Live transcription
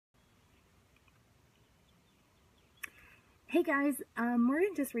Hey guys, Morgan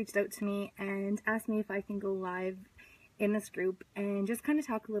just reached out to me and asked me if I can go live in this group and just kind of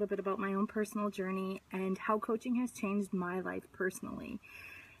talk a little bit about my own personal journey and how coaching has changed my life personally.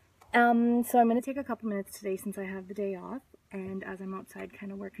 So I'm going to take a couple minutes today since I have the day off and as I'm outside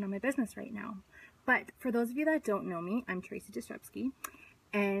kind of working on my business right now. But for those of you that don't know me, I'm Tracey Jastrebski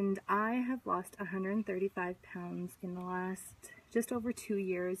and I have lost 135 pounds in the last just over 2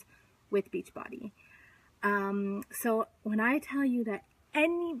 years with Beachbody. So when I tell you that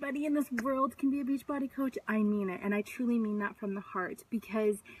anybody in this world can be a Beachbody coach, I mean it. And I truly mean that from the heart,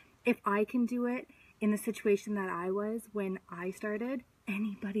 because if I can do it in the situation that I was when I started,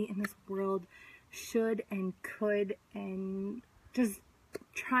 anybody in this world should and could, and just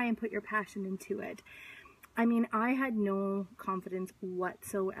try and put your passion into it. I mean, I had no confidence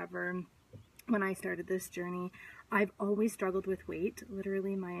whatsoever when I started this journey. I've always struggled with weight,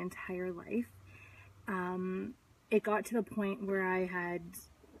 literally my entire life. It got to the point where I had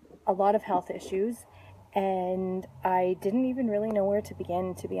a lot of health issues and I didn't even really know where to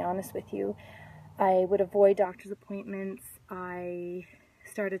begin, to be honest with you. I would avoid doctor's appointments. I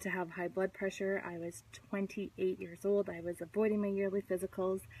started to have high blood pressure. I was 28 years old. I was avoiding my yearly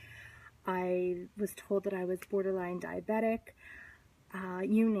physicals. I was told that I was borderline diabetic.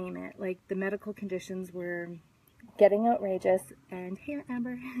 You name it. Like, the medical conditions were getting outrageous. And here,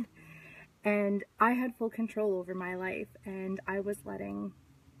 Amber. And I had full control over my life, and I was letting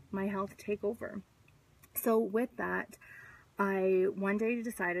my health take over. So with that, I one day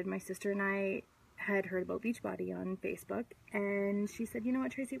decided, my sister and I had heard about Beachbody on Facebook, and she said, you know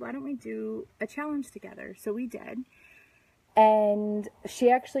what, Tracey, why don't we do a challenge together? So we did, and she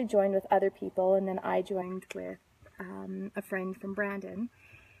actually joined with other people, and then I joined with a friend from Brandon.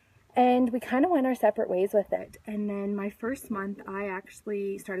 And we kind of went our separate ways with it. And then my first month, I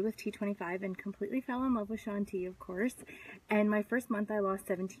actually started with T25 and completely fell in love with Shanti, of course. And my first month, I lost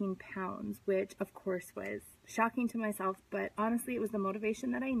 17 pounds, which of course was shocking to myself. But honestly, it was the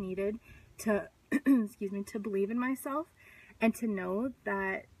motivation that I needed to, excuse me, to believe in myself and to know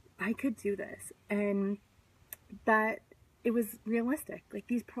that I could do this and that it was realistic. Like,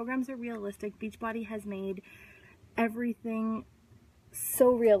 these programs are realistic. Beachbody has made everything so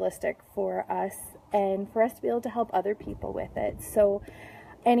realistic for us and for us to be able to help other people with it. So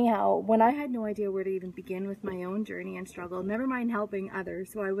anyhow, when I had no idea where to even begin with my own journey and struggle, never mind helping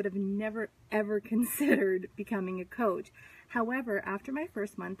others, so I would have never ever considered becoming a coach. However, after my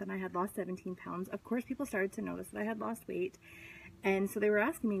first month and I had lost 17 pounds, of course people started to notice that I had lost weight. And so they were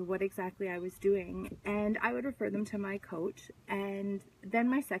asking me what exactly I was doing, and I would refer them to my coach. And then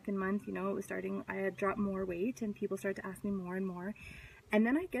my second month, you know, it was starting, I had dropped more weight and people started to ask me more and more. And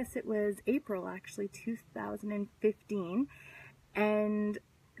then I guess it was April, actually, 2015. And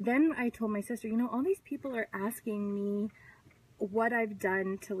then I told my sister, you know, all these people are asking me what I've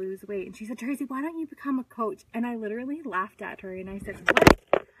done to lose weight. And she said, Tracey, why don't you become a coach? And I literally laughed at her and I said, what?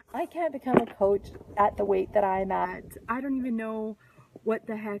 I can't become a coach at the weight that I'm at. I don't even know what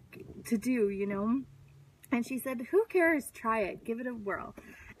the heck to do, you know? And she said, who cares? Try it. Give it a whirl.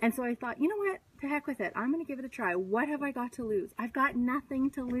 And so I thought, you know what? To heck with it. I'm going to give it a try. What have I got to lose? I've got nothing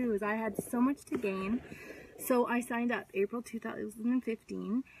to lose. I had so much to gain. So I signed up April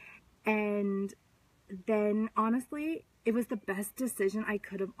 2015. And then, honestly, it was the best decision I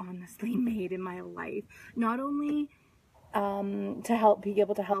could have honestly made in my life. Not only to be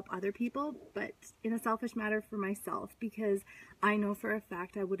able to help other people, but in a selfish matter for myself, because I know for a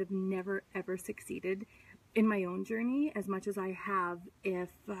fact I would have never ever succeeded in my own journey as much as I have if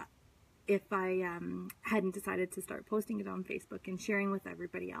I hadn't decided to start posting it on Facebook and sharing with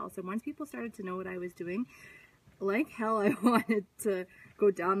everybody else. And once people started to know what I was doing, like hell, I wanted to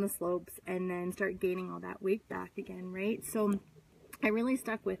go down the slopes and then start gaining all that weight back again, right? So I really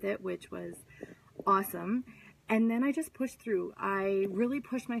stuck with it, which was awesome. And then I just pushed through. I really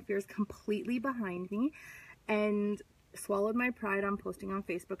pushed my fears completely behind me and swallowed my pride on posting on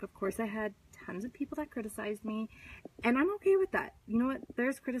Facebook. Of course, I had tons of people that criticized me, and I'm okay with that. You know what?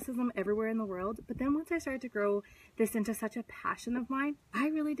 There's criticism everywhere in the world, but then once I started to grow this into such a passion of mine, I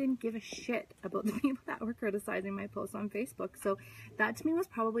really didn't give a shit about the people that were criticizing my posts on Facebook. So that to me was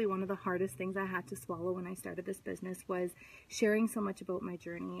probably one of the hardest things I had to swallow when I started this business, was sharing so much about my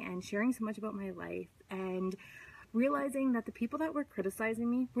journey and sharing so much about my life, and realizing that the people that were criticizing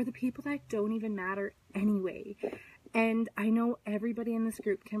me were the people that don't even matter anyway. And I know everybody in this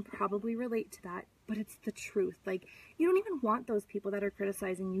group can probably relate to that, but it's the truth. Like, you don't even want those people that are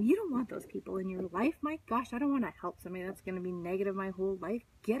criticizing you. You don't want those people in your life. My gosh, I don't want to help somebody that's going to be negative my whole life.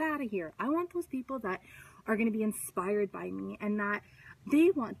 Get out of here. I want those people that are going to be inspired by me and that they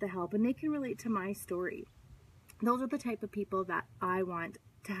want the help and they can relate to my story. Those are the type of people that I want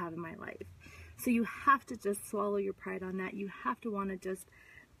to have in my life. So you have to just swallow your pride on that. You have to want to just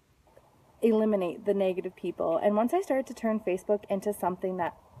eliminate the negative people. And once I started to turn Facebook into something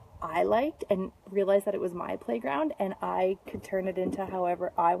that I liked and realized that it was my playground and I could turn it into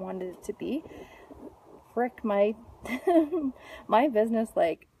however I wanted it to be, frick, my my business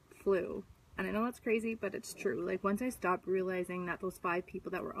like flew. And I know that's crazy, but it's true. Like once I stopped realizing that those 5 people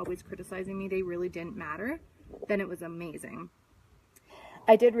that were always criticizing me, they really didn't matter, then it was amazing.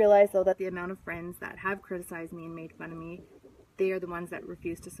 I did realize though that the amount of friends that have criticized me and made fun of me, they are the ones that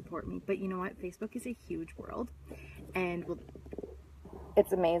refuse to support me. But you know what? Facebook is a huge world, and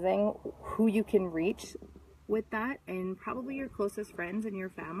it's amazing who you can reach with that, and probably your closest friends and your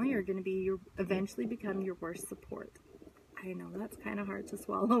family are going to be eventually become your worst support. I know that's kind of hard to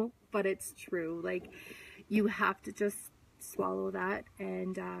swallow, but it's true. Like, you have to just swallow that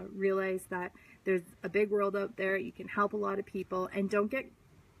and realize that there's a big world out there. You can help a lot of people, and don't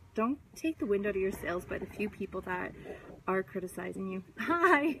take the wind out of your sails by the few people that are criticizing you.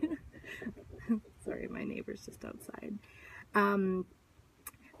 Hi. Sorry, my neighbor's just outside.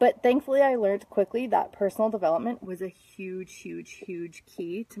 But thankfully I learned quickly that personal development was a huge, huge, huge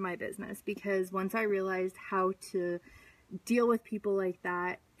key to my business, because once I realized how to deal with people like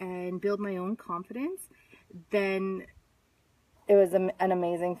that and build my own confidence, then it was an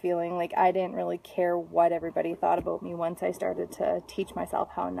amazing feeling. Like, I didn't really care what everybody thought about me once I started to teach myself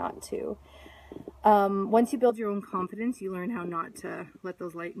how not to. Once you build your own confidence, you learn how not to let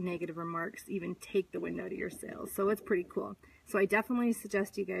those negative remarks even take the wind out of your sails. So it's pretty cool. So I definitely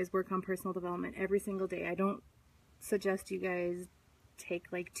suggest you guys work on personal development every single day. I don't suggest you guys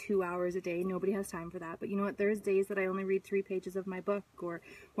take like 2 hours a day. Nobody has time for that. But you know what? There's days that I only read 3 pages of my book, or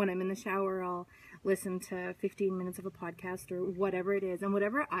when I'm in the shower, I'll listen to 15 minutes of a podcast or whatever it is. And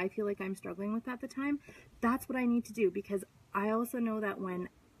whatever I feel like I'm struggling with at the time, that's what I need to do, because I also know that when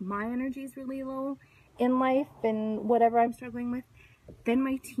my energy is really low in life and whatever I'm struggling with, then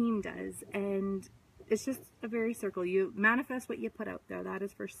my team does. And it's just a very circle. You manifest what you put out there. That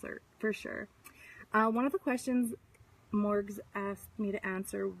is for sure. One of the questions Morgs asked me to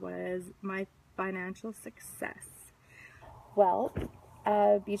answer was my financial success. Well,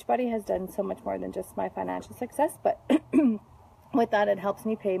 Beachbody has done so much more than just my financial success, but with that, it helps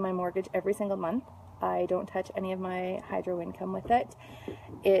me pay my mortgage every single month. I don't touch any of my hydro income with it.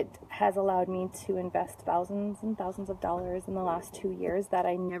 It has allowed me to invest thousands and thousands of dollars in the last 2 years that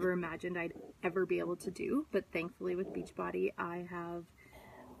I never imagined I'd ever be able to do. But thankfully with Beachbody, I have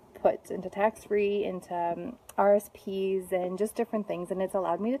put into tax-free, into RSPs, and just different things. And it's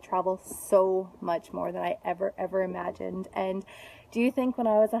allowed me to travel so much more than I ever imagined. And do you think when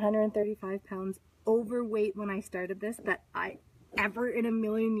I was 135 pounds overweight when I started this, that I ever in a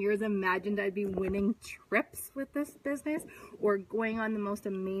million years imagined I'd be winning trips with this business, or going on the most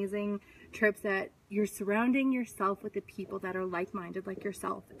amazing trips that you're surrounding yourself with the people that are like-minded like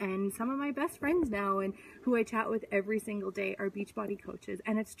yourself? And some of my best friends now, and who I chat with every single day, are Beachbody coaches,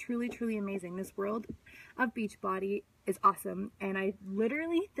 and it's truly amazing. This world of Beachbody is awesome, and I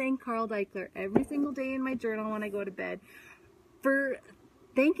literally thank Carl Deichler every single day in my journal when I go to bed for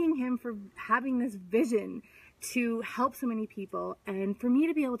thanking him for having this vision to help so many people, and for me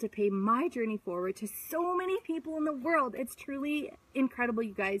to be able to pay my journey forward to so many people in the world. It's truly incredible,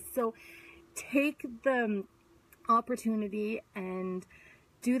 you guys. So take the opportunity and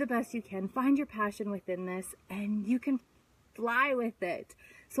do the best you can. Find your passion within this, and you can fly with it.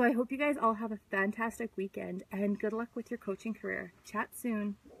 So I hope you guys all have a fantastic weekend, and good luck with your coaching career. Chat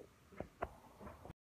soon.